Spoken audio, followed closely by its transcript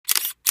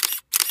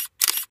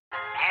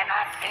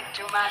think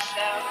to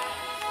myself,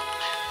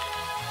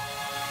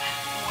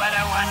 what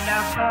a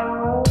wonderful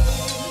world.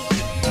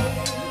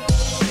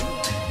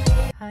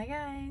 Hi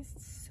guys,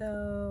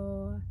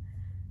 so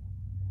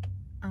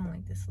I don't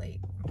like this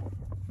light.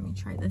 Let me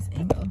try this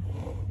angle.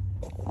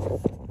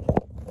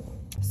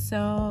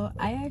 So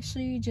I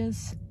actually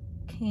just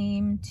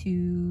came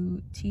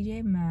to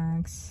TJ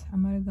Maxx.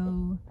 I'm gonna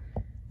go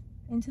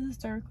into the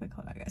store quick.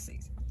 Hold on, I gotta say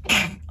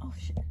something. Oh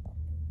shit.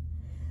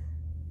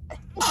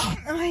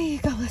 Oh,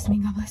 God bless me,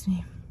 God bless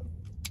me.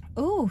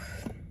 Ooh.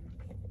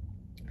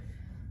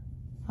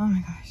 Oh my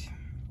gosh.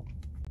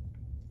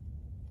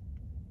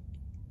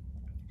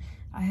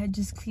 I had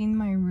just cleaned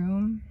my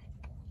room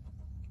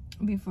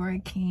before I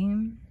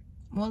came.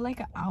 Well, like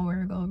an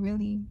hour ago,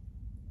 really.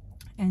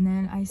 And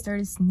then I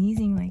started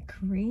sneezing like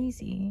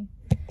crazy.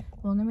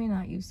 Well, let me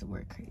not use the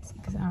word crazy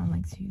because I don't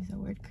like to use the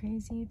word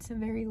crazy. It's a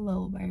very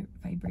low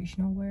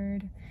vibrational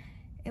word.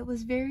 It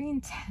was very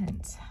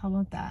intense. How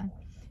about that?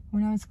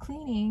 When I was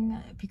cleaning,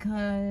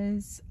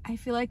 because I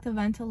feel like the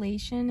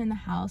ventilation in the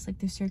house, like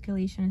the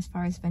circulation as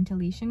far as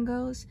ventilation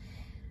goes,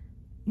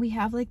 we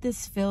have like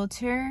this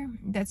filter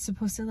that's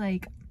supposed to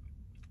like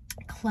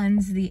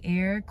cleanse the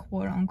air,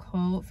 quote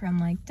unquote, from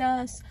like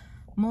dust,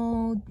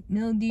 mold,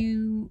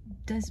 mildew,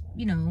 dust,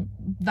 you know,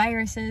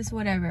 viruses,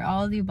 whatever,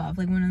 all of the above.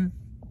 Like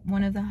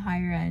one of the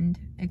higher end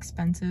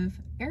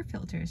expensive air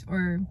filters,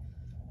 or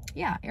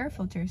yeah, air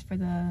filters for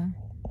the,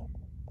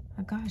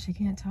 oh gosh, I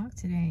can't talk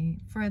today,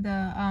 for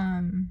the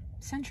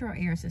central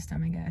air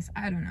system, I guess.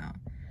 I don't know.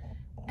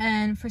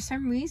 And for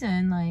some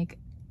reason, like,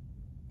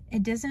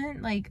 it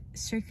doesn't like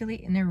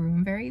circulate in the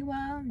room very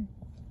well,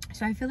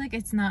 so I feel like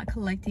it's not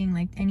collecting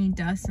like any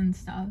dust and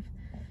stuff.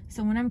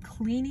 So when I'm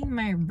cleaning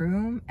my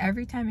room,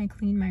 every time I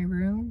clean my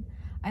room,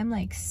 I'm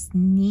like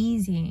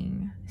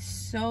sneezing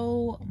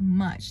so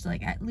much,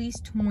 like at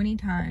least 20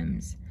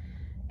 times.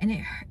 And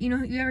it, you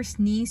know, you ever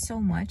sneeze so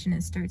much and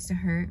it starts to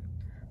hurt?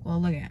 Well,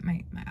 look at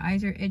my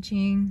eyes are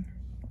itching.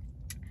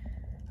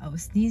 I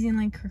was sneezing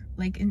like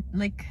I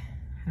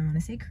don't want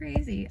to say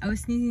crazy. I was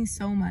sneezing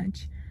so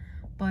much.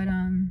 But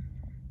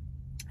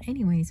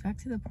anyways, back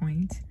to the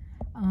point.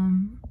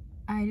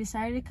 I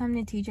decided to come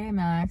to TJ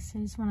Maxx. I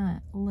just want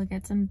to look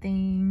at some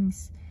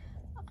things.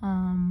 You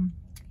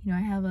know,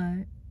 I have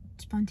a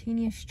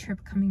spontaneous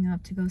trip coming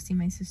up to go see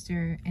my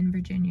sister in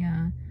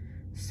Virginia.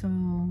 So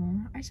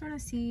I just want to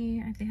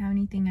see if they have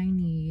anything I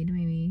need.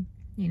 Maybe,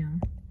 you know,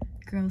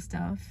 girl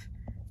stuff.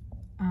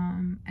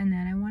 And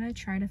then I want to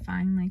try to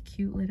find like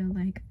cute little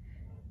like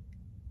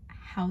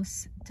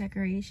house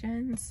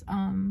decorations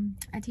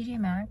at TJ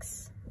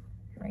Maxx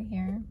right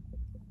here.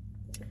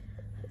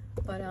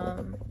 But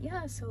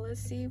yeah, so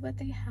let's see what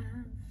they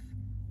have.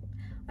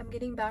 I'm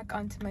getting back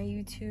onto my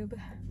YouTube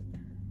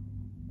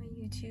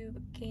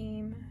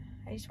game.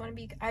 I just want to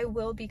be, I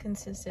will be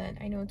consistent.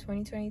 I know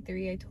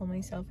 2023, I told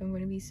myself I'm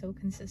going to be so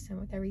consistent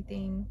with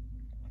everything.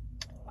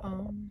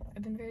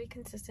 I've been very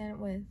consistent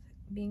with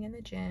being in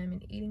the gym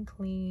and eating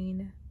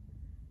clean,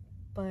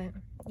 but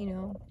you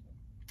know,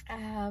 I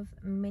have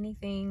many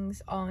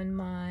things on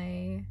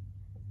my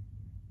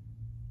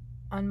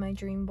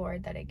dream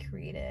board that I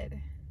created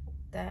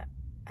that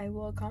I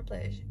will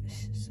accomplish.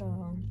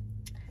 So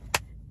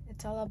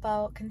it's all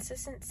about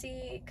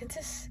consistency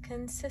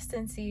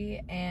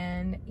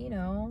and, you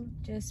know,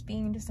 just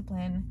being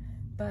disciplined.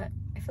 But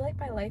I feel like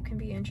my life can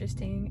be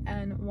interesting,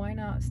 and why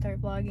not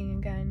start vlogging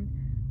again?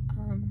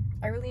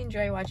 I really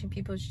enjoy watching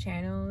people's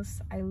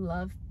channels. I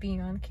love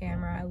being on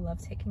camera. I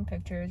love taking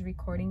pictures,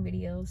 recording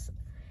videos,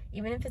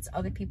 even if it's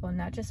other people,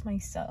 not just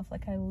myself.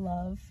 Like, I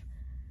love,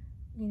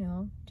 you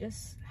know,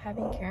 just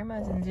having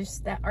cameras and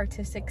just that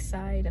artistic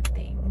side of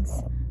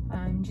things,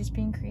 just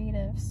being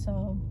creative.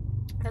 So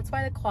that's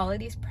why the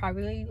quality is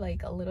probably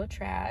like a little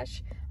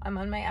trash. I'm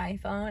on my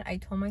iPhone. I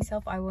told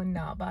myself I will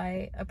not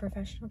buy a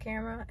professional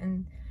camera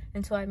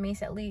until I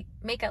make at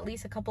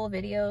least a couple of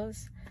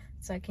videos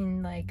so I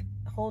can like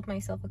hold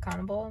myself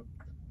accountable.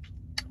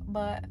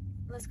 But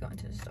let's go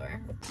into the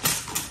store.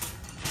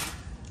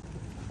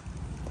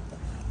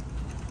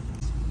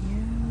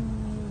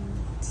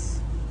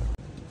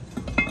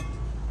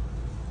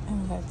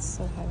 Oh, that's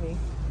so heavy.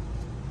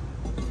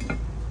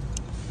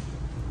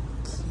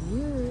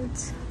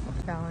 Cute.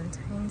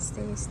 Valentine's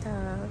Day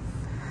stuff.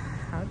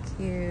 How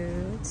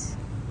cute.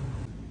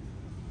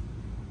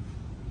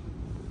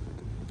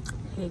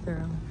 Hey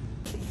girl.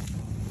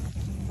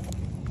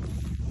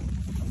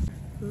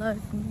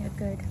 Love me a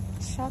good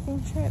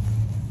shopping trip.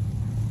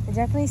 I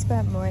definitely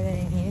spent more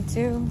than I needed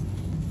to,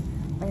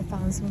 but I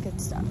found some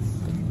good stuff.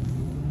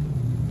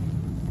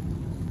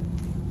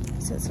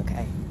 So it's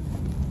okay.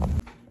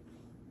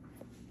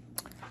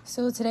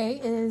 So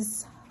today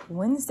is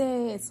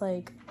Wednesday. It's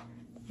like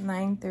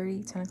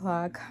 9:30, 10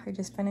 o'clock. I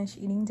just finished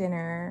eating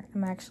dinner.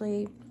 I'm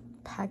actually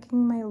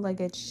packing my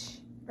luggage,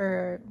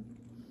 or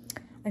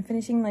I'm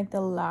finishing like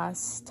the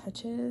last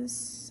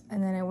touches,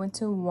 and then I went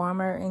to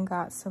Walmart and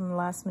got some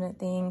last minute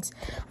things.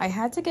 I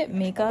had to get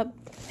makeup,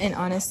 and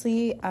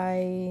honestly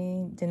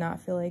I did not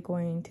feel like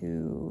going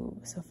to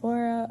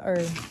Sephora or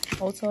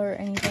Ulta or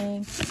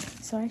anything,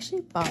 so I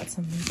actually bought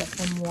some makeup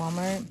from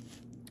Walmart.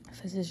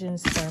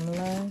 Physicians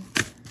Formula.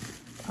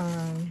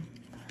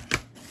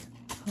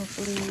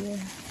 Hopefully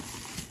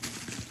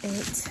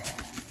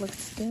it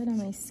looks good on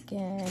my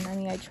skin. I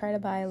mean, I try to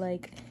buy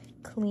like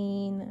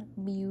clean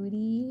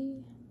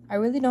beauty. I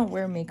really don't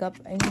wear makeup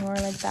anymore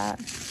like that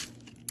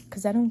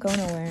because I don't go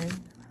nowhere,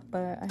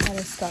 but I had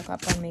to stock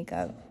up on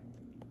makeup.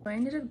 I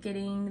ended up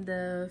getting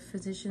the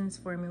Physicians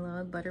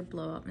Formula Butter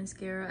Blow Up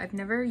Mascara. I've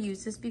never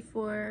used this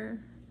before,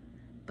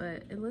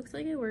 but it looks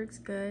like it works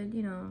good,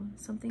 you know,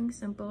 something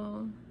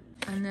simple.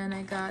 And then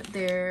I got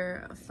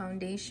their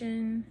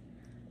foundation,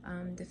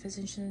 the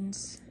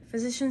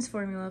Physicians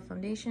Formula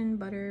Foundation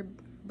Butter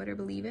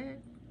Believe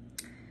It.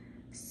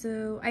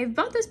 So I've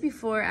bought this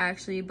before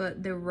actually,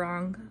 but the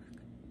wrong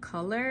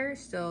color,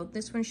 so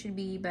this one should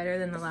be better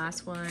than the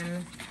last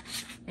one.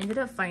 I ended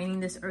up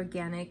finding this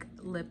organic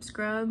lip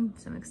scrub,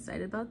 so I'm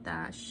excited about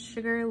that.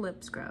 Sugar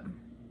lip scrub,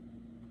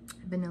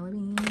 vanilla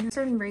bean.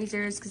 Certain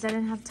razors because I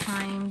didn't have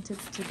time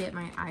to get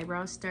my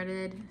eyebrows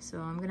started, so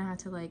I'm gonna have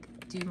to like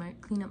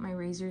clean up my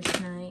razors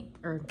tonight,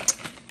 or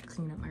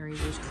clean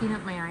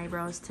up my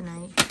eyebrows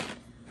tonight.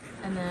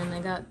 And then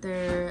I got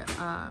their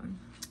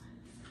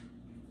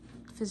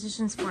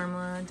Physicians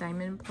Formula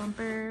Diamond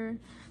Plumper.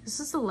 This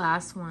is the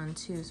last one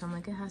too, so I'm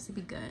like, it has to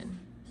be good.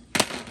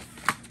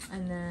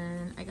 And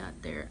then I got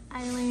their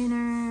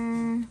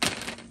eyeliner.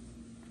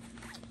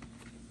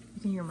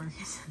 You can hear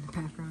Marcus in the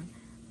background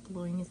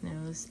blowing his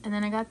nose. And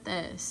then I got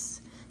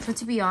this. So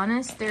to be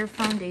honest, their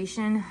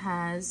foundation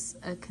has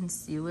a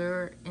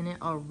concealer in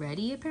it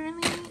already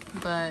apparently,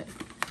 but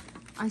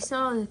I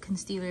saw the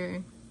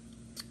concealer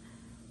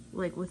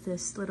like with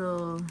this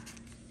little,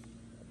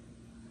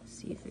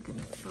 see if it can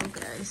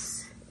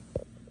focus,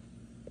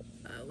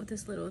 with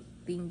this little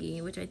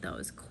thingy, which I thought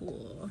was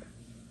cool,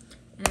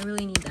 and I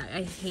really need that.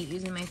 I hate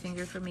using my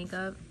finger for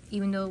makeup,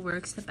 even though it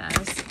works the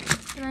best.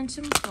 And then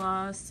some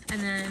gloss,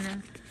 and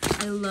then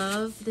I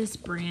love this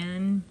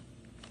brand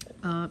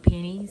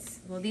panties.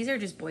 Well, these are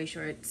just boy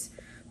shorts,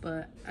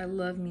 but I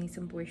love me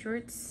some boy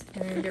shorts,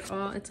 and they're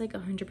all, it's like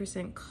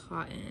 100%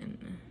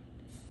 cotton.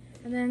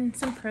 And then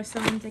some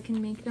press-ons. I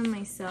can make them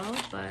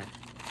myself, but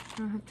I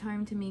don't have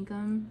time to make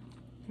them.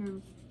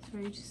 So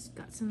I just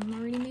got some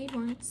already made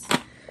ones.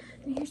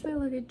 And here's my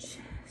luggage.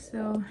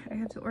 So I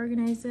have to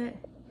organize it.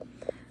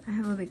 I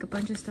have like a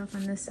bunch of stuff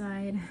on this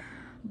side,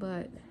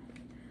 but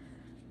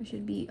I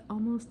should be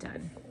almost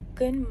done.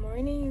 Good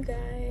morning, you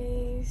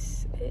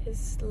guys. It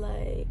is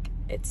like,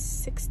 it's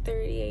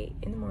 6:38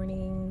 in the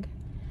morning.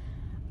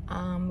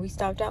 We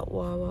stopped at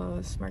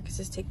Wawa's. Marcus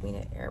is taking me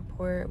to the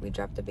airport. We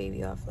dropped the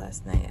baby off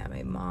last night at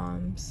my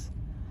mom's.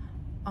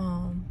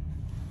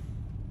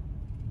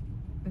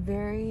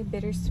 Very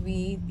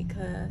bittersweet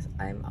because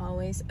I'm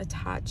always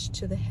attached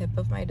to the hip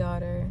of my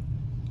daughter,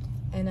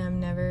 and I'm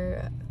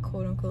never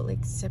quote unquote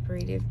like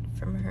separated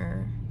from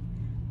her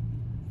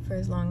for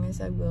as long as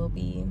I will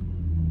be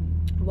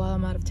while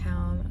I'm out of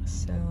town.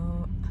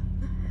 So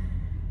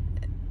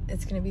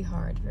it's gonna be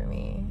hard for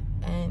me,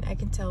 and I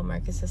can tell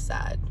Marcus is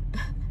sad.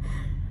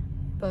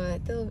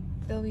 But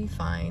they'll be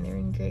fine. They're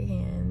in great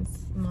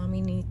hands.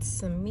 Mommy needs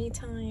some me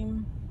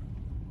time.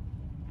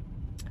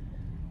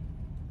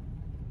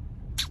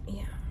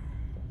 Yeah.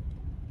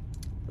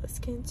 Let's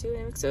get into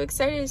it. I'm so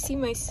excited to see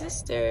my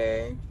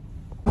sister.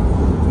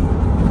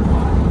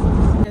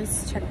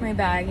 Just checked my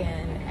bag in,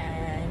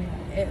 and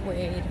it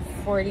weighed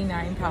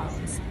 49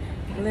 pounds.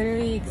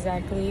 Literally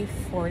exactly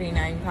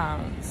 49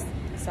 pounds.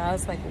 So I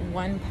was like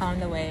 1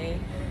 pound away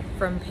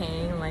from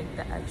paying like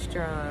the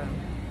extra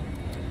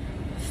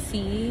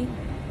fee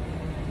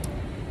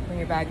when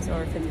your bag's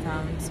over 50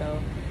 pounds. So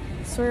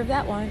sort of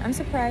that one. I'm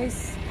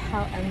surprised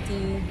how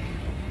empty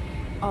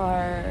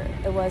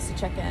it was to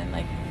check in.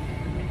 Like,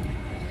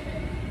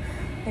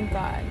 thank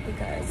God,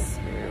 because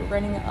we were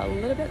running a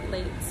little bit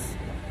late,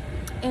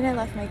 and I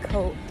left my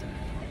coat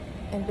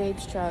in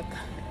Babe's truck.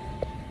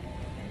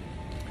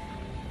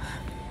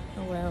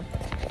 Oh well.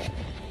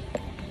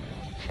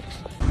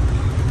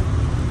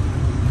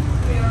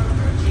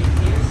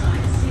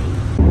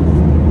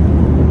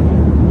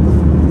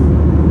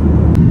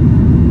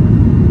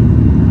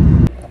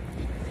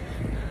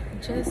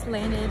 Just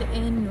landed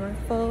in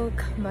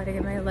Norfolk. I'm about to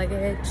get my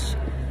luggage.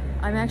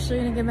 I'm actually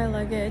gonna get my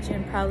luggage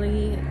and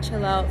probably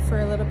chill out for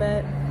a little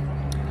bit.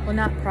 Well,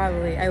 not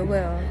probably, I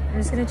will. I'm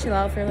just gonna chill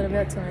out for a little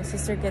bit till my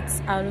sister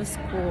gets out of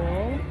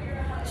school.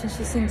 Since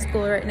she's in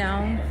school right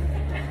now,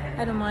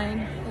 I don't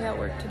mind. I got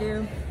work to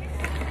do.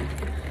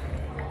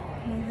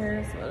 My hair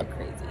is a little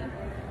crazy,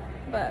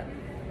 but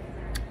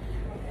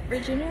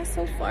Virginia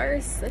so far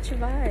is such a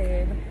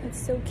vibe. It's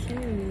so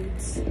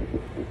cute.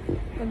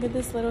 Look at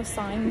this little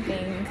sign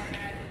thing.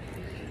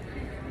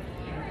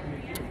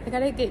 I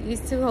gotta get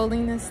used to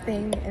holding this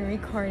thing and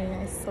recording,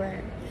 I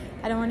swear.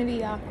 I don't want to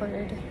be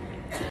awkward.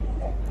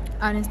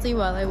 Honestly,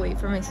 while I wait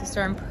for my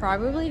sister, I'm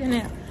probably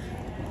gonna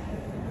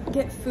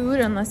get food,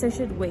 unless I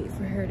should wait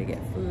for her to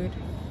get food.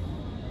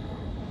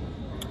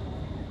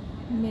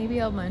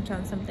 Maybe I'll munch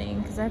on something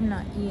because I've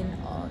not eaten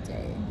all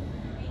day.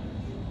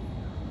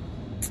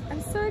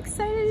 I'm so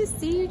excited to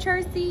see you,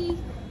 Charcy.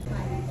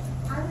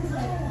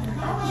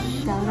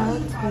 Shout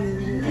out to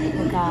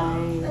the guy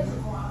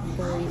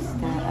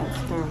barista at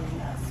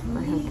Starbucks for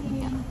hooking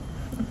me up.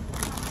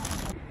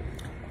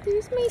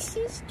 There's my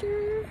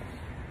sister.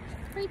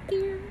 Right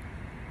there.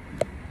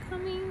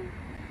 Coming.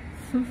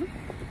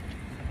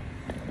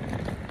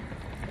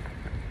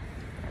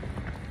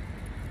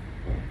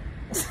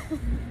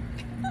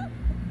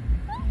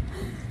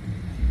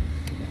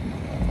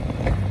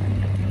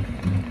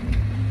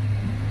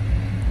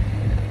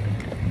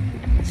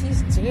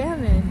 She's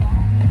jamming.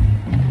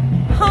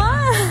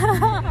 Hi.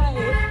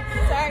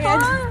 Sorry, Hi.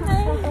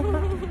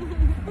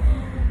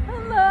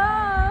 Hello.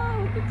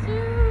 Look at you.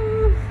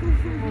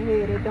 I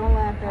hate it. Don't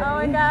laugh at Oh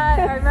my me. god.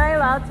 Am I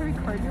allowed to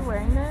record you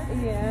wearing this?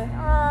 Yeah.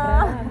 Aw.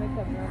 But I don't have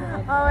makeup on.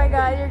 Oh my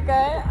god, you're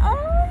good. Oh,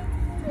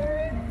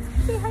 dude.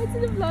 Say hi to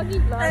the vloggy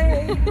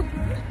vlog.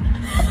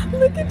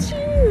 Look at you.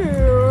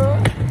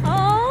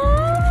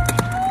 Oh.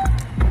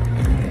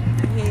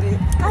 I hate it.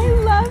 I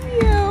love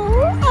you.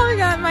 Oh my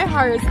god, my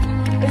heart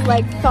is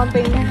like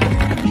thumping.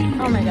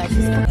 Oh my god,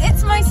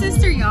 it's my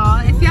sister, y'all.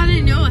 If y'all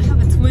didn't know, I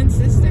have a twin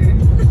sister.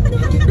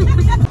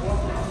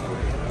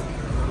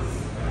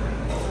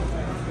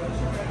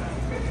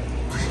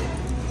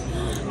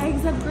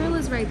 Eggs Up Grill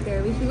is right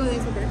there. We should go there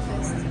for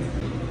breakfast.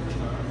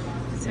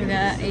 So I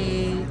got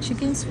a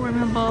chicken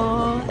shawarma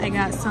bowl. I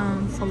got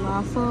some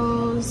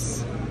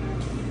falafels.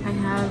 I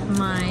have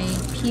my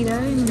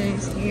pita in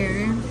this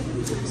here.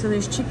 So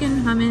there's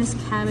chicken, hummus,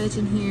 cabbage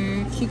in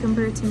here,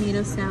 cucumber,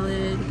 tomato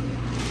salad,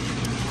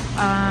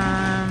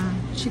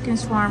 chicken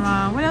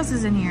shawarma. What else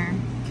is in here?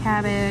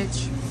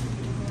 Cabbage.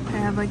 I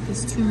have like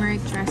this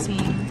turmeric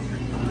dressing,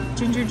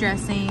 ginger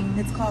dressing.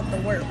 It's called The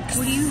Works.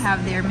 What do you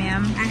have there,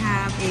 ma'am? I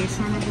have a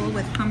shawarma bowl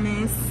with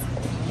hummus,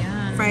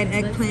 Yum. fried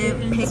Let's eggplant,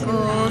 get into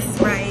pickles,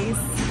 it.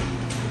 rice.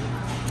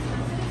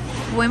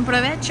 Buen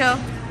provecho.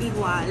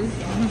 Igual.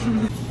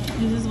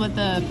 This is what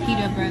the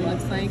pita bread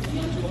looks like.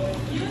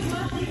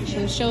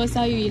 So show us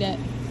how you eat it.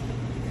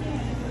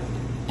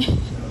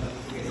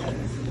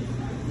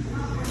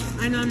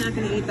 I know I'm not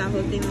gonna eat that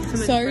whole thing. It's too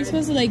much So are you bread.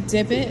 supposed to like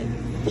dip it?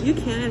 You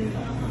can.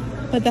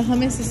 But the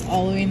hummus is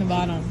all the way in the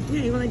bottom.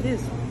 Yeah, you go like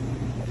this.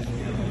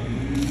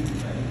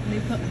 They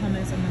put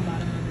hummus on the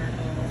bottom of it.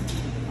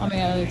 Oh my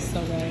god, it looks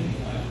so good.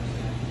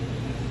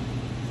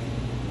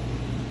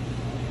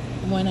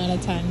 1 out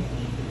of 10.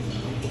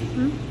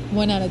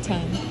 1 out of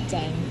 10.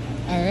 10.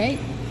 Alright.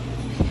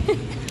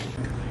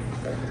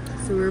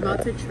 So we're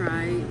about to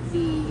try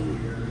the...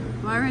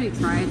 Well, I already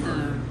tried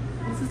the...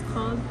 What's this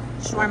called?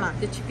 Shawarma.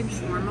 The chicken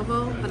shawarma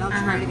bowl, but I'll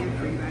try it again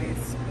for you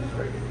guys.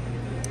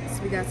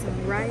 So we got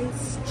some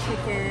rice,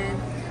 chicken,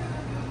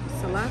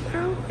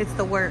 cilantro. It's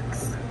The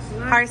Works.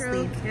 Cilantro,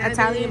 Parsley. cabbage,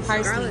 Italian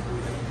parsley. garlic.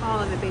 All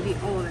of it, baby.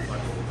 All of it.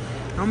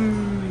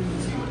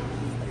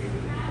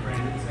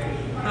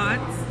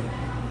 Thoughts?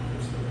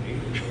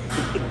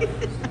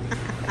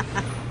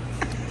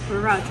 We're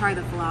about to try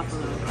the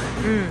falafel though.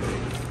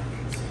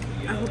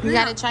 I hope You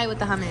gotta try it with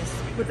the hummus.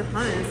 with the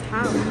hummus.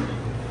 How?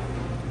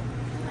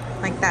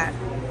 Like that.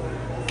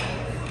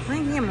 I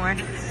think you get more.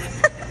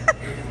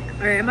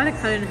 Alright, I'm about to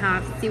cut it in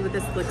half to see what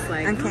this looks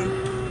like. Okay.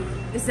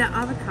 Is that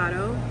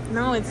avocado?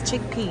 No, it's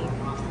chickpea.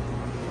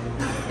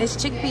 It's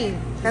chickpea.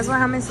 That's what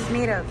hummus is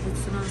made of. It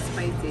smells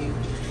spicy.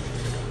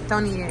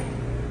 Don't eat it.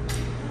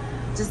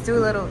 Just do a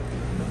little.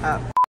 Oh.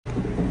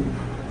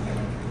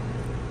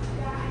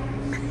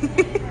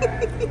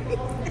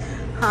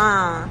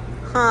 Huh.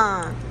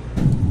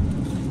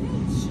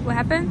 What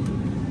happened?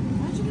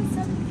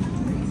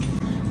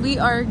 We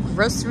are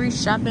grocery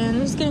shopping.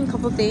 Just getting a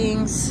couple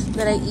things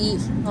that I eat.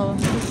 Oh,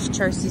 this is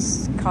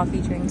Charcy's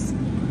coffee drinks.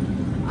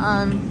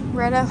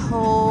 We're at a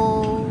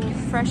whole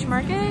fresh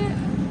market.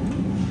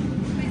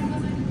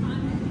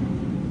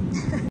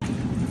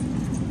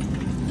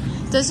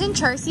 Doesn't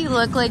Charcy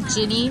look like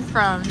Ginny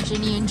from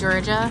Ginny and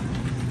Georgia?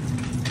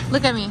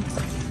 Look at me.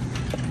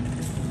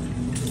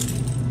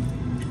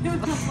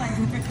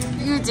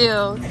 You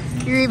do.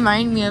 You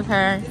remind me of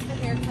her.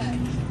 Haircut.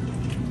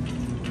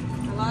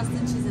 I lost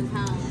inches and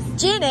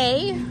pounds.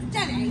 Ginny!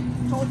 Jenny,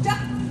 Georgia.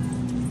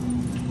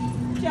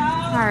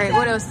 Alright,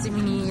 what else do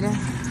we need?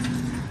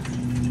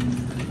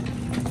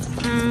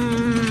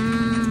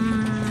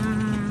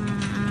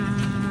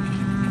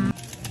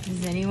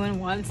 Does anyone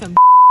want some?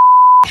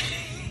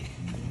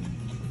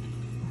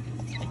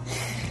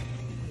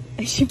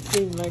 I should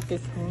bring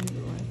Marcus home.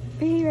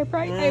 Babe, I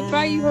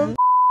brought you home.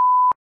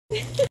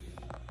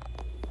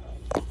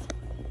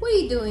 What are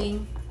you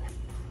doing?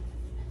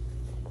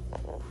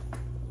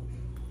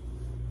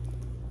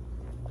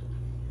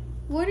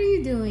 What are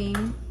you doing?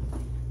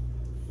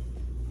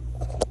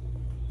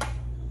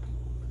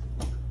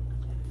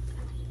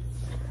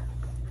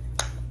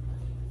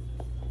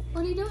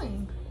 What are you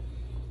doing?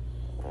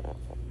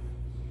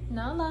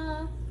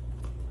 Nala.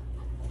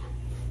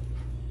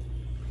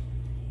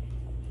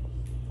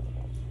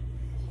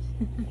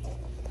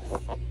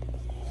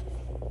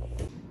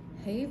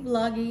 Hey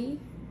vloggy.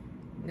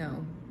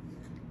 No.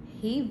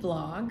 Hey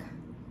vlog.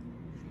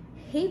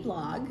 Hey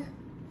vlog.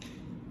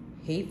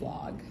 Hey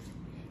vlog.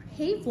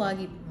 Hey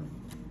vloggy.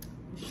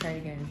 Let's try it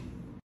again.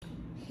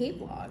 Hey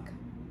vlog.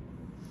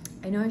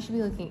 I know I should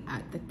be looking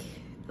at the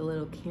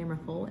little camera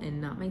hole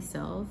and not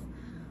myself.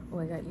 Oh,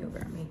 I got you over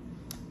at me.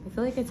 I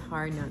feel like it's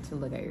hard not to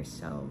look at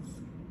yourself,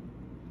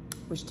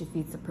 which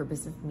defeats the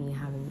purpose of me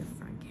having the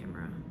front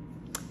camera.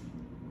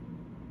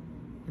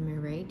 Am I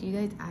right? Do you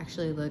guys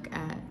actually look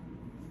at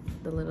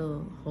the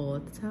little hole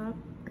at the top,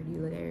 or do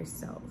you look at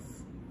yourself?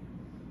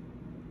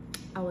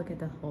 I'll look at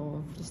the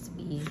hole just to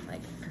be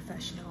like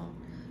professional.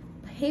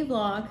 But hey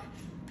vlog.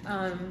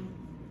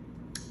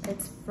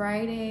 It's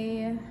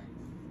Friday,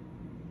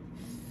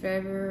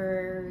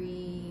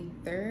 February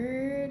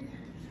 3rd.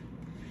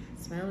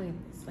 It's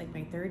like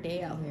my third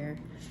day out here.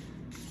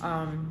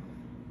 I'm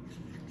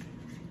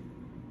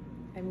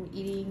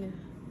eating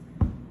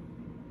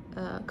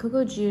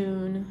Coco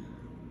June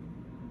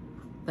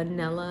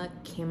vanilla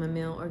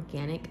chamomile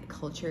organic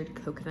cultured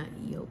coconut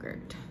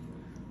yogurt.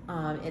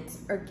 It's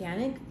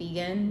organic,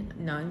 vegan,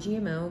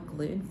 non-GMO,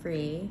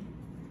 gluten-free.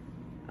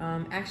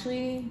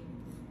 Actually,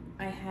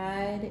 I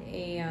had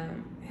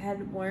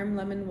warm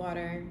lemon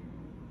water.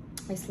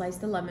 I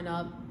sliced the lemon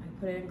up, I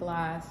put it in a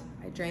glass,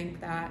 I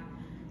drank that.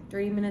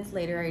 30 minutes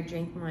later, I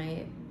drank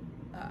my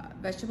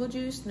vegetable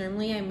juice.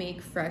 Normally, I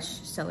make fresh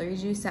celery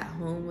juice at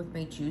home with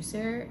my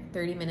juicer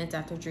 30 minutes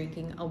after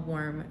drinking a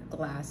warm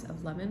glass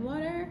of lemon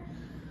water.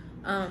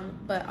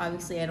 But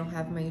obviously, I don't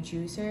have my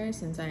juicer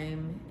since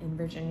I'm in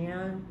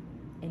Virginia,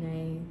 and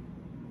I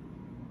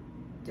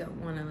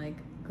don't want to like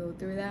go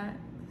through that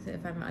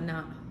if I'm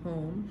not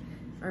home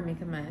or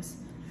make a mess.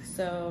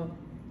 So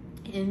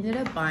I ended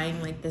up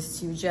buying like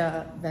this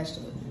Suja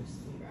vegetable juice.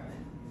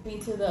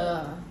 Went to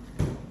the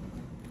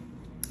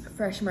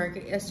fresh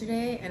market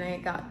yesterday and I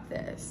got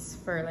this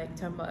for like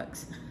 10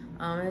 bucks. It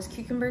has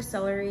cucumber,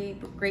 celery,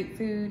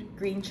 grapefruit,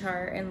 green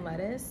chard, and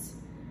lettuce.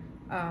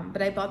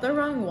 But I bought the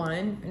wrong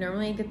one.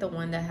 Normally I get the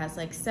one that has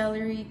like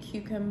celery,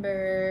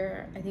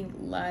 cucumber, I think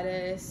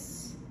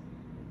lettuce,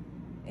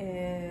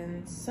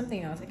 and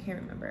something else, I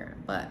can't remember.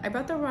 But I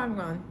bought the wrong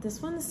one.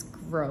 This one's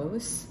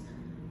gross,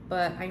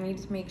 but I need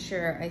to make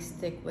sure I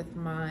stick with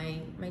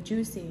my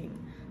juicing.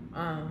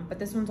 But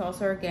this one's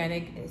also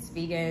organic, it's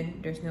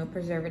vegan, there's no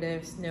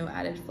preservatives, no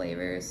added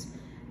flavors.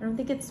 I don't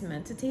think it's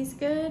meant to taste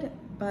good,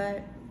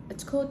 but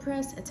it's cold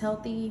pressed, it's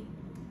healthy,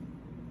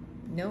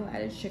 no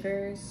added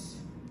sugars,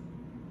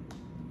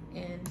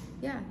 and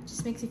yeah, it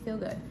just makes you feel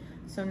good.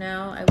 So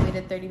now I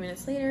waited 30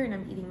 minutes later and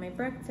I'm eating my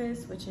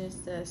breakfast, which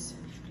is this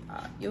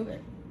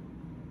yogurt.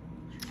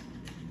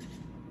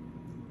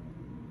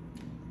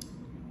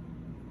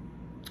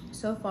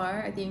 So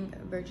far, I think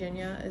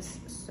Virginia is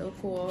so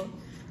cool.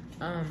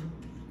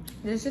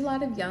 There's a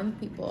lot of young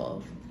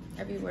people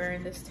everywhere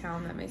in this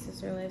town that my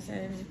sister lives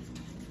in.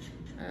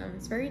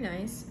 It's very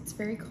nice. It's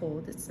very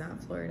cold. It's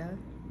not Florida.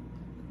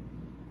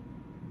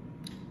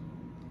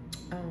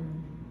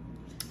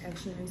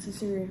 Actually, my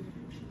sister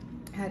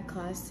had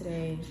class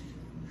today,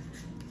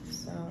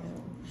 so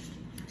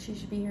she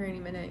should be here any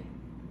minute.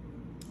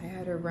 I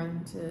had her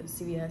run to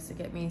CVS to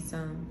get me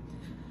some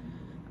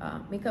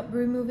makeup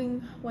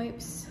removing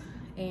wipes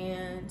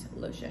and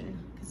lotion,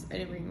 because I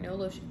didn't bring no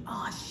lotion.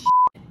 Oh shit,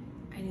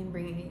 I didn't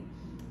bring any.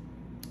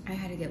 I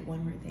had to get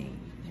one more thing.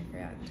 I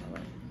forgot to tell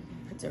her.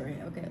 It's alright,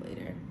 I'll get it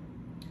later.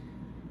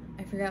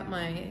 I forgot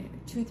my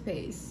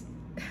toothpaste.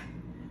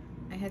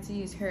 I had to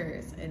use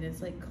hers, and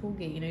it's like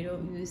Colgate, and I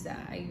don't use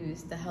that. I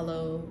use the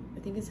Hello, I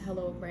think it's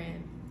Hello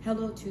brand,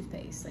 Hello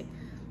toothpaste, like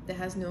that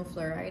has no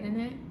fluoride in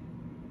it.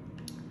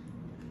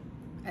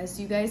 As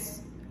you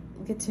guys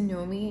get to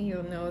know me,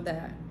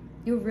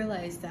 you'll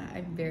realize that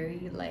I'm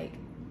very like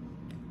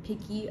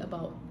picky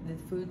about the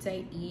foods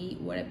I eat,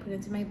 what I put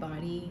into my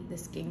body, the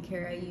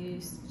skincare I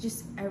use,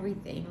 just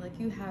everything. Like,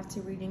 you have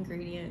to read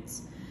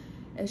ingredients.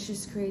 It's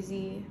just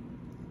crazy.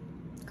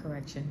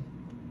 Correction.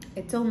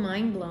 It's so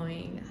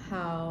mind-blowing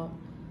how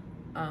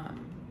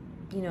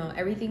you know,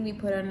 everything we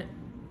put on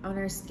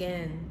our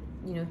skin,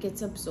 you know,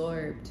 gets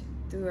absorbed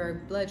through our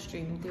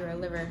bloodstream, through our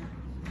liver.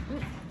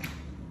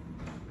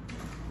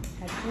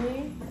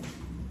 Actually,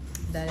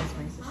 that is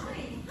my sister.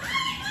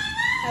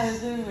 I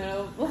was in the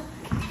middle of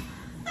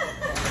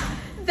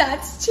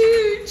That's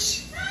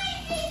Chooch.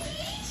 Hi, baby.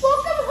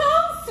 Welcome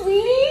home,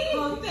 sweetie.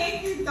 Oh,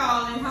 thank you,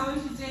 darling. How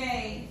was your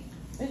day?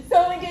 It's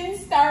only getting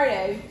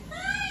started. Hi.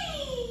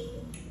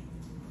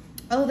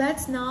 Oh,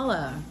 that's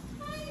Nala.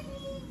 Hi,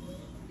 baby.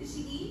 Did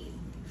she eat?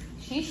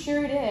 She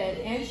sure did,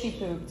 and she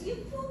pooped. You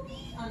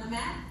poopy on the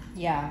mat?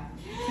 Yeah,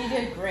 she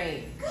did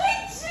great. Good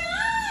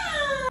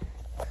job.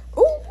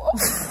 Ooh.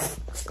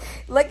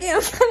 Lucky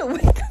I'm trying to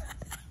wake up.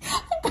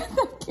 I got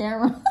the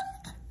camera.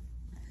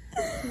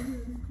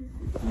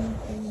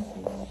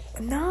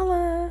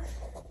 Nala.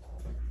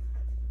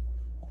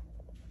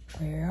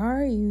 Where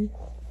are you?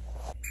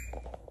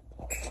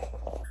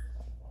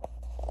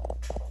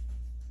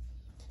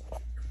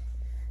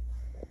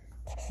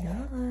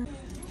 Nala.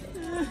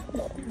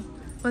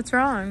 What's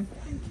wrong?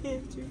 I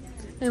can't drink.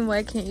 And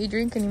why can't you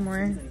drink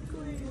anymore?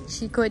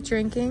 She quit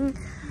drinking,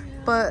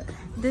 but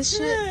this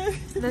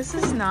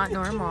is not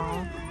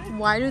normal.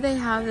 Why do they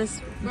have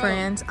this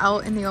brand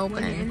out in the open?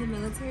 When you're in the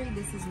military,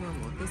 this is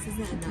normal. This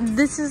isn't enough.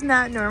 This is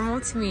not normal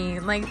to me.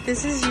 Like,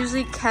 this is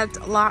usually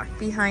kept locked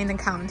behind the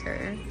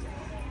counter.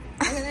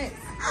 Look at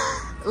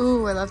this.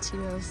 Ooh, I love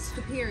Cheetos.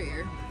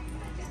 Superior.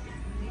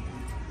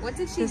 What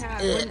did she Just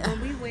have?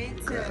 When we went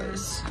to...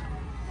 Gross.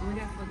 We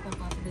got fucked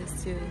up off of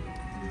this too.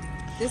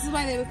 This is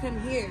why they would come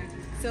here.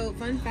 So,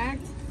 fun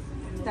fact,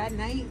 that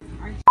night,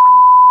 our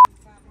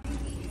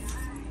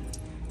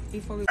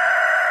before we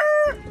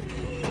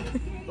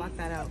block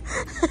that out.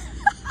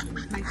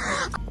 My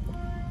fault.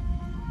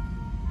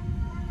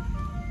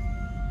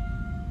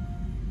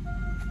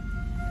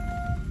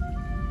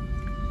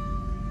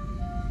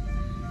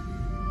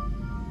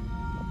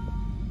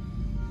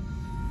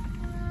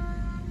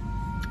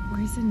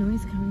 Where's the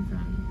noise coming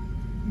from?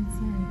 It's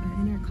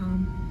an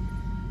intercom.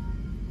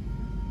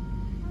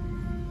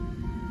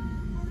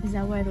 Is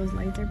that why those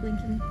lights are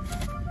blinking?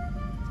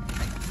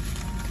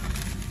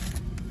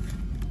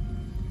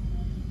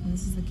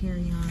 This is the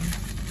carry-on.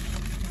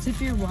 So if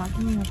you're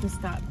walking, you have to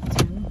stop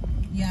too?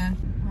 Yeah.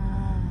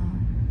 Wow.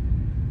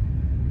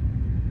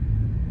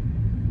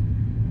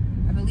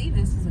 I believe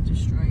this is a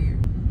destroyer.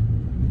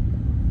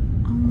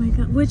 Oh my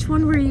god. Which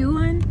one were you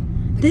on?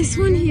 The This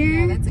one carrier? here?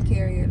 Yeah, that's a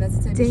carrier. That's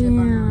the type of ship I'm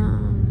on.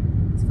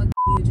 Damn. It's fucking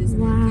huge,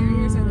 isn't it?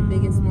 Carriers are the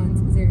biggest ones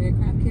because they're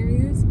aircraft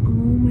carriers. Oh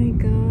my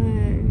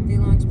god. They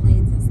launch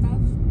planes and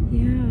stuff.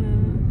 Yeah.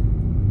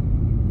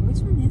 Which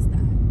one is that?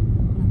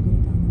 I'm gonna put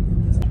it down in the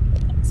music.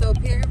 So up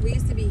here, we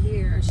used to be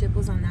here. Our ship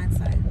was on that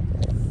side. I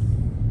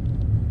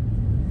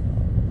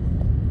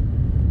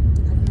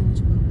don't know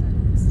which boat that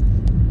is.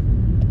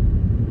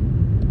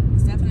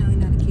 It's definitely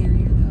not a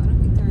carrier though. I don't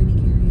think there are any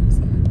carriers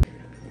here.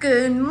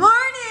 Good morning!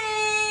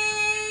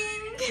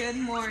 Good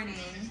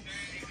morning.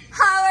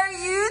 How are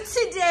you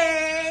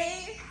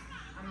today?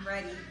 I'm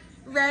ready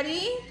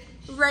Ready?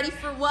 Ready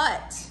for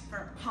what?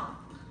 for pump.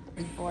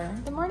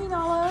 Good morning,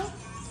 Nala.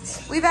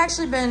 We've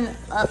actually been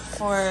up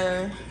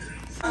for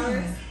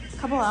a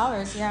couple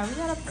hours. Yeah, we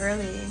got up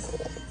early.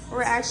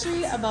 We're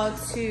actually about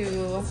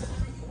to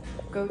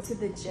go to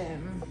the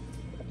gym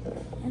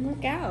and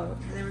work out.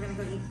 And then we're gonna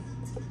go eat.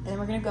 And then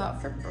we're gonna go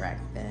out for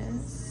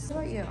breakfast.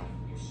 What about you?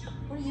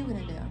 What are you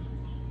gonna do?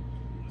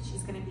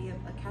 She's gonna be a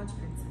couch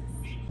princess.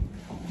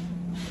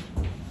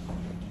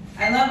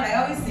 I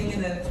always sing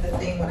in the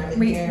thing when I'm in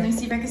Wait, here. let me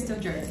see if I can still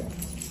drive.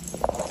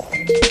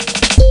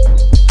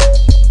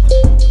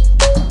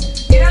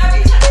 You know, I've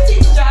been trying to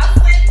teach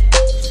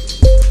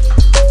Jocelyn.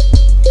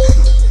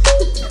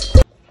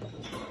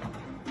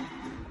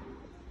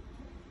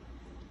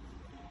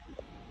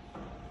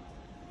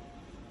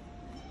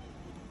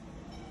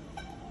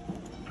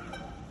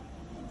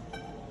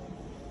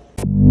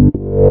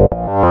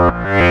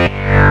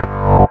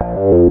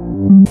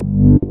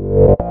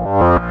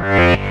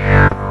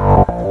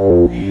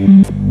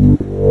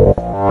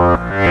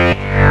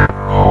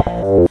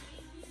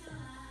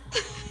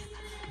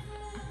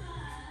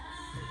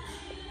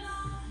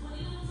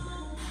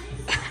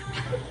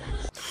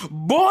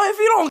 Boy, if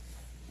you don't.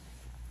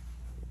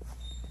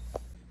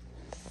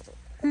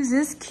 Who's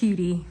this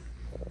cutie?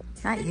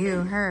 Not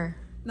you, her.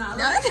 Nah,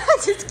 No,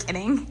 just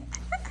kidding.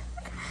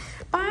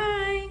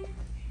 Bye.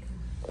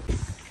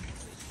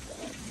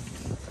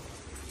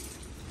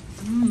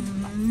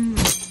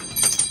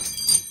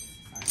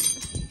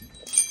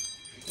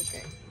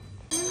 okay.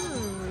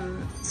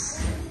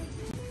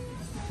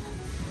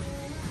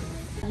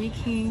 We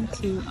came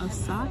to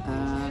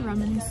Osaka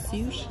Ramen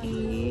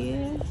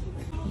Sushi.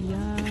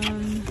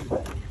 Yum.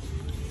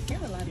 We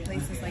have a lot of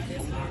places like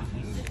this here.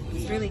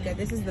 It's really good.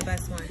 This is the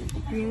best one.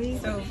 Really?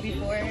 So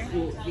before,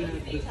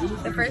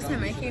 the first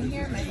time I came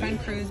here, my friend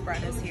Cruz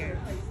brought us here.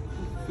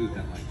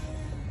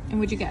 And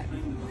what'd you get?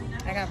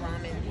 I got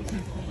ramen.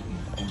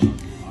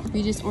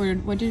 We just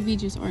ordered. What did we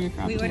just order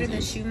for We ordered the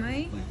appetizers?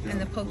 shumai and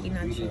the poke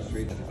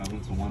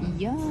nacho.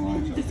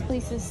 Yum. This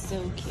place is so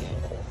cute.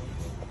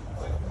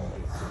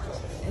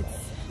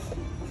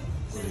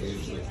 I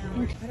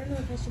don't know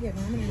if I should get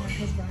ramen or not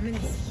because ramen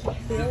is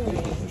filling.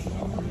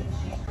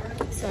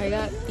 So I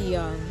got the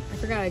I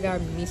forgot I got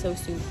miso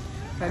soup.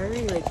 But I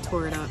already like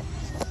tore it up.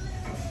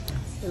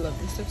 I love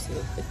miso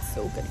soup. It's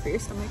so good for your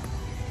stomach.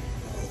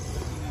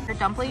 Your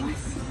dumplings?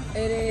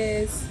 It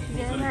is.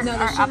 Yeah, No, the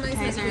our shumai's not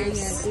here yet.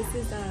 appetizers. This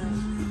is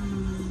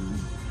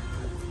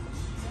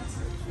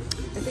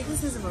I think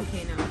this is a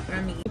volcano, but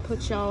I'm eating.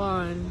 Put y'all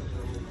on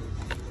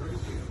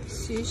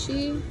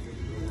sushi.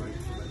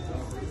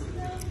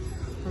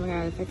 Oh my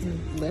god, if I can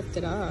lift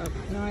it up.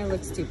 No, I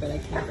look stupid. I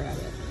can't grab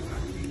it.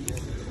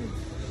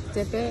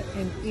 Dip it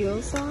in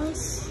eel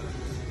sauce.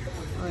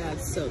 Oh yeah,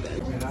 it's so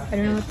good. I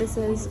don't know what this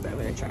is, but I'm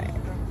gonna try it.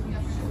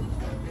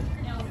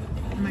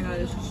 Oh my god,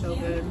 this is so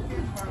good.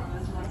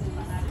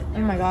 Oh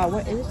my god,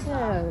 what is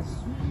this?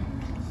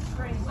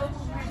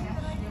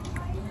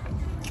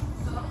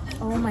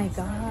 Oh my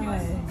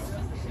god.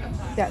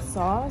 That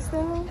sauce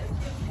though?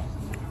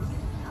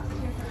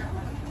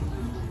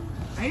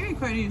 Are you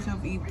recording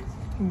yourself eat?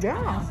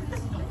 Yeah.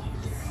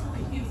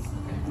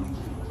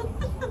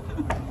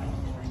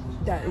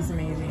 That is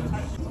amazing.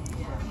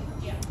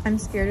 I'm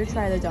scared to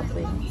try the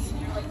dumplings.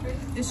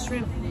 It's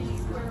shrimp.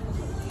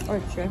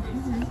 Or shrimp.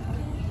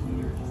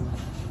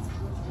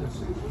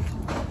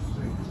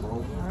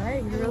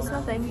 Alright, here goes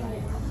nothing.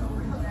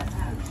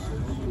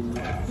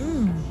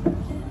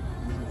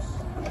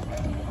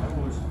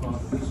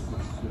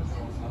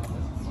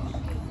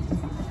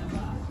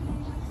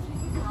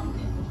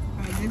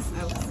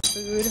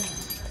 Food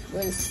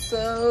was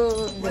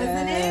so good.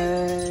 Wasn't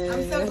it?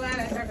 I'm so glad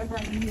I started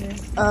from here.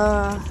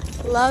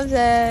 Loved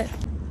it.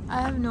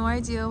 I have no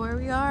idea where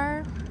we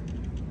are.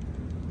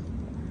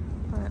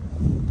 But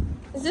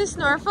is this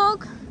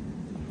Norfolk?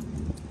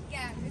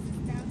 Yeah, this is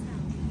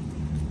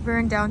downtown. We're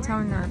in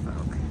downtown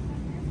Norfolk.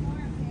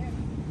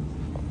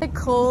 Like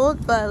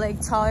cold, but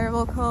like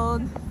tolerable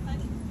cold.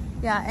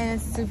 Yeah, and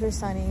it's super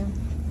sunny.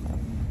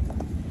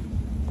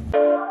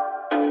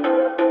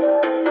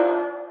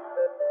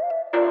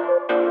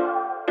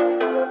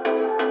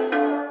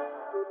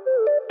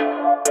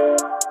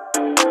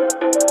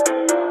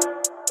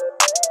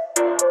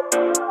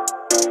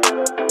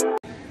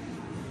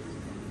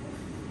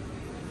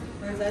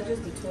 Or is that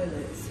just the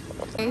toilets?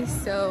 Okay,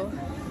 so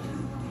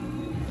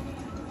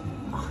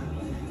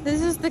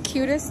this is the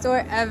cutest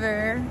store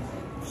ever.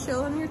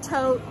 Show them your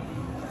tote.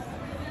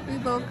 We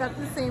both got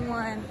the same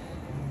one.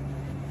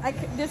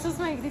 This was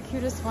the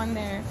cutest one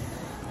there.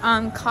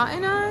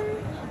 Cotton On,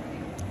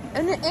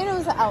 and it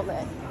was an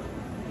outlet.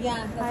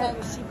 Yeah,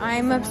 that's why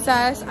I'm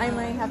obsessed. I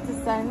might have to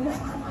send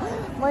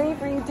money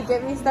for you to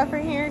get me stuff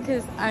from here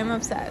because I'm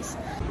obsessed.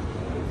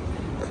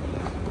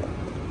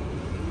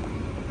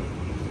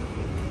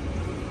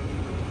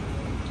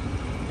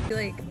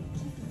 Like,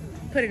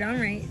 put it on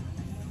right.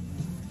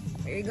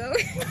 There you go.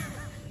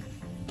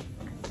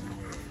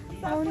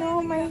 Oh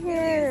no, my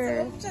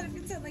hair. I'm trying to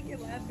pretend like you're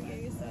laughing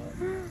at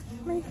yourself.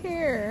 My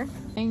hair.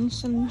 Doing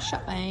some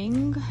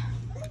shopping.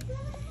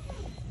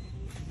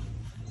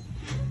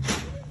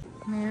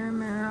 Mirror,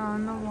 mirror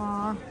on the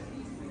wall.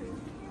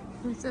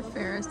 Who's the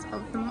fairest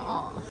of them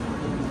all? Because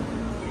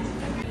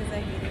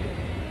I hated it.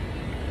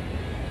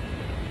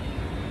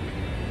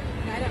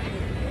 No, I don't hate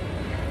it.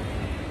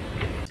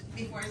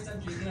 Before I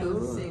start drinking, I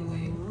was the same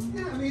way.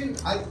 Yeah, I mean,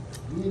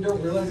 you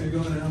don't realize you're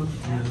going out,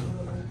 you know.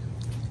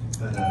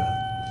 But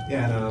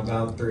yeah, no,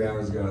 about 3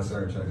 hours ago, I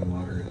started chugging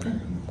water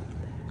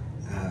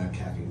and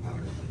caffeine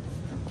powder.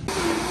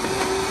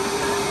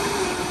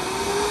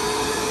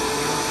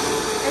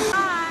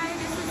 Hi,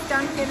 this is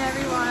Duncan,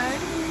 everyone.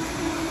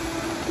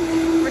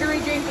 What are we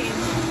drinking?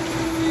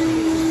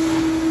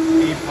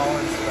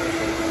 Pollen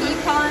special.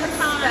 Pecan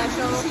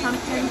special,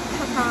 pumpkin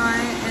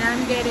pecan, and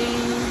I'm getting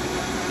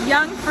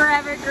Young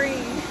Forever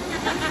Green.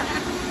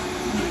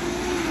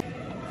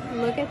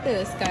 Look at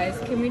this, guys.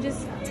 Can we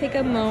just take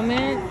a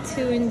moment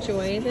to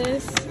enjoy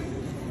this?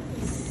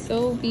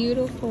 So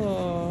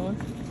beautiful.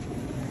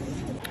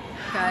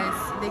 Guys,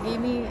 they gave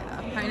me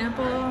a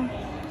pineapple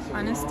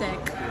on a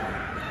stick.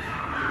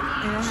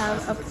 And I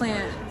have a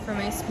plant for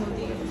my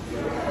smoothie.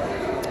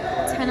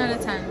 10 out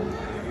of 10.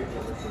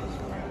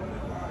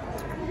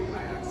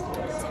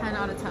 10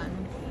 out of 10.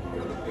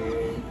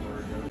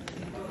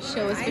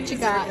 Show us what you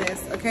got.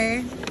 This,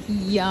 okay?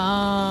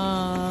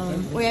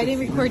 Yum. Wait, I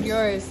didn't record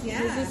yours.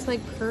 Yeah. This is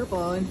like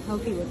purple and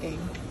healthy looking.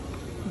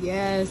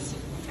 Yes.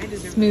 I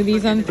deserve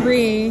Smoothies on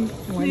 3.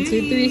 1, 2,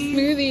 3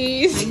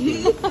 smoothies.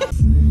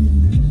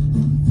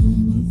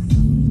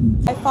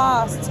 I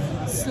fast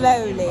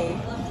slowly.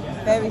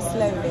 Very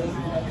slowly.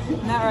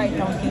 Not right,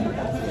 Duncan.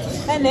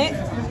 Isn't it?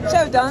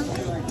 Show Dunk.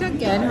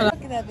 Duncan. Hold on.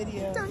 Look at that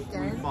video.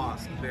 Duncan.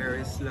 Fast,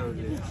 very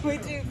slowly. We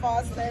do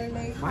fast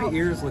slowly. My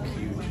ears look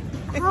huge.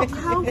 How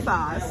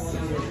fast?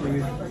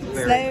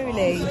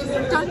 Slowly.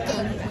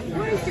 Duncan.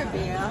 Where's your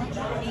beer?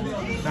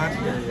 Not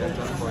here yet,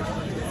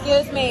 unfortunately.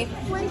 Excuse me.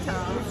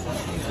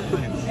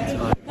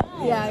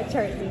 Yeah,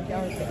 Charlie.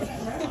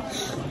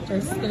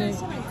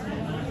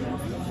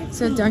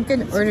 So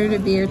Duncan ordered a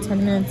beer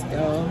 10 minutes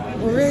ago.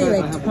 Well,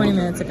 really like 20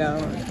 minutes ago,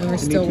 and we're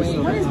still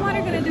waiting. What is water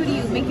gonna do to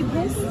you? Make you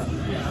piss?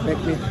 Make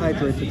me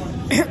hydrated.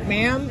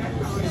 Ma'am?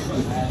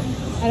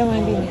 I don't want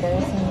to be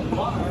embarrassing.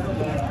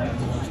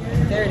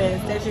 There it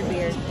is. There's your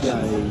beer.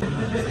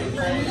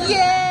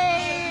 Yay!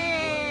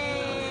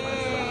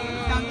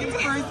 Duncan's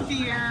first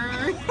beer.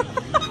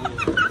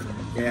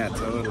 Yeah,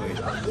 totally.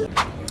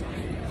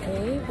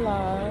 Hey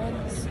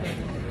vlogs.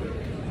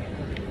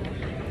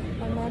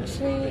 I'm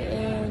actually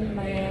in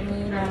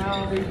Miami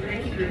now.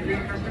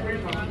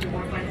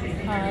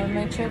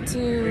 My trip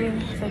to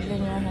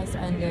Virginia has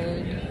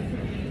ended.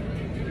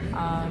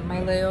 My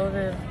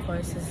layover, of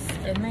course, is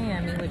in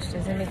Miami, which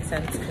doesn't make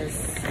sense because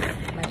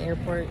my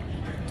airport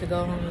to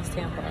go home is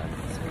Tampa.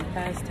 So we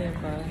passed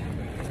Tampa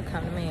to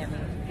come to Miami.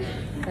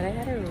 But I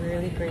had a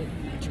really great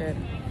trip.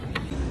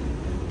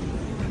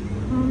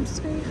 Home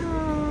sweet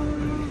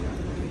home.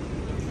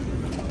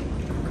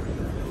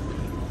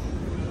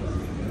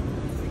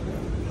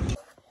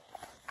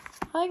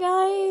 Hi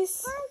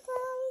guys. Hi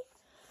guys.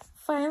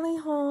 Finally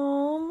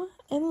home.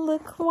 And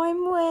look who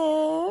I'm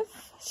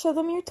with. Show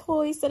them your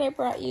toys that I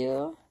brought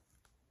you.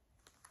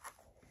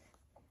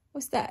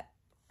 What's that?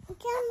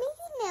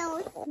 Minnie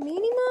Mouse.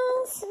 Minnie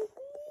Mouse?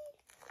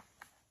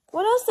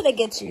 What else did I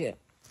get you?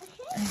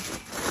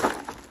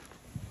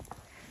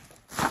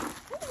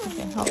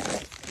 Okay, hold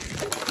it.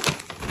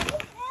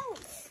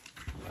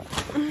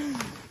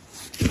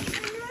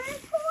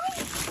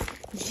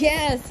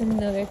 Yes,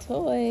 another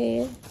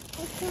toy.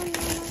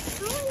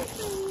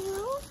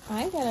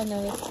 I got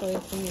another toy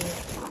for you.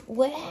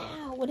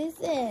 Wow, what is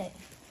it?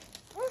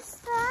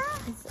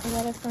 I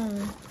got it from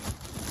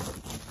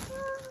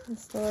the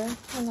store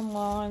on the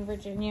mall in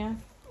Virginia.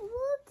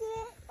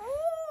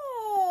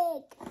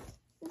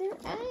 They're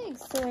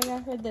eggs. So I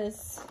got her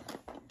this.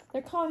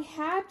 They're called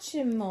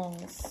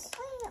Hatchimals.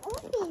 I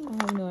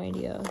have no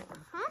idea.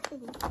 Are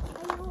you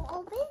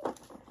open?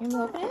 You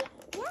gonna open it?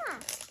 Yeah.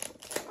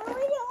 I want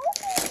to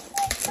open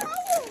it.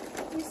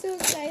 You're so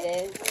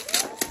excited.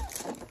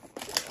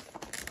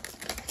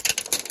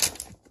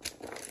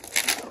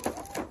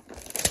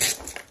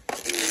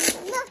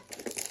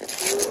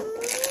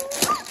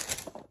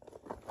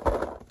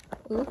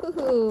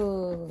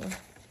 Ooh.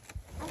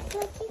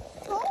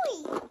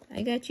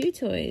 I got you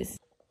toys.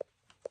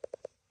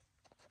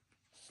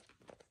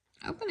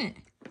 Open it.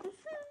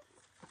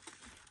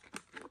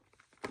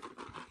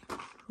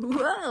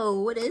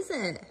 Whoa, what is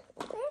it?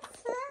 What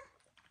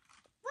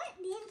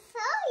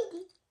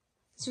inside?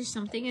 Is there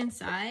something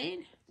inside?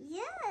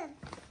 Yeah.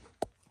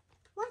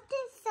 What's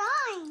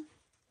inside?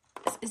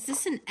 Is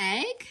this an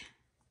egg?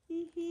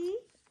 Mm-hmm.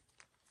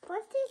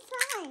 What's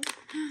inside?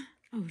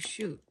 Oh,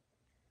 shoot.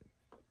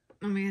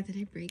 Oh my god, did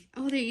I break?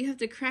 Oh, there, you have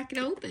to crack it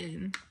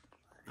open.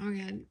 Oh my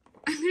god.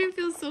 I'm gonna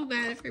feel so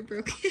bad if I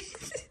broke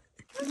it.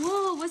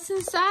 Whoa, what's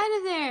inside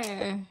of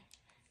there?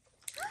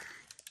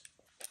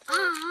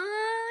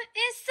 Aw,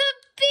 it's a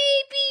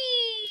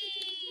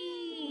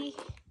baby!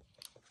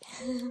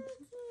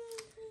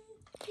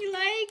 You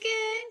like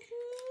it?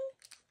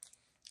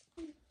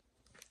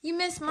 You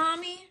miss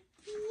mommy?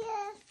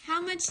 Yeah.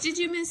 How much did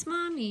you miss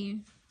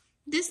mommy?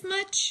 This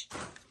much?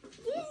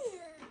 Yeah.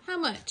 How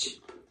much?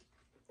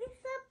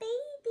 It's a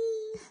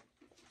baby.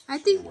 I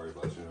think.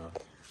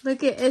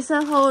 Look, it's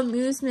a whole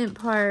amusement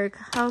park.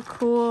 How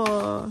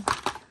cool!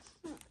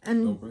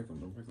 And Don't break them.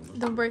 Don't break them.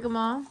 don't break them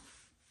all.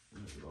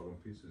 There's all them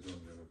pieces on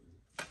there.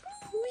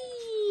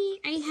 Whee!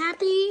 Are you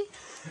happy?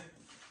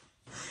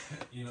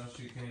 You know,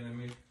 she came to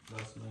me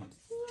last night.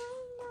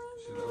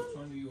 She said, which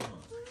one do you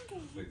want?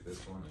 Pick this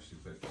one, and she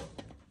picked that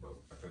one. But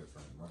I couldn't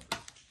find the marker.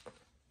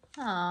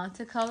 Aw,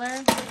 to color.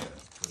 Yeah.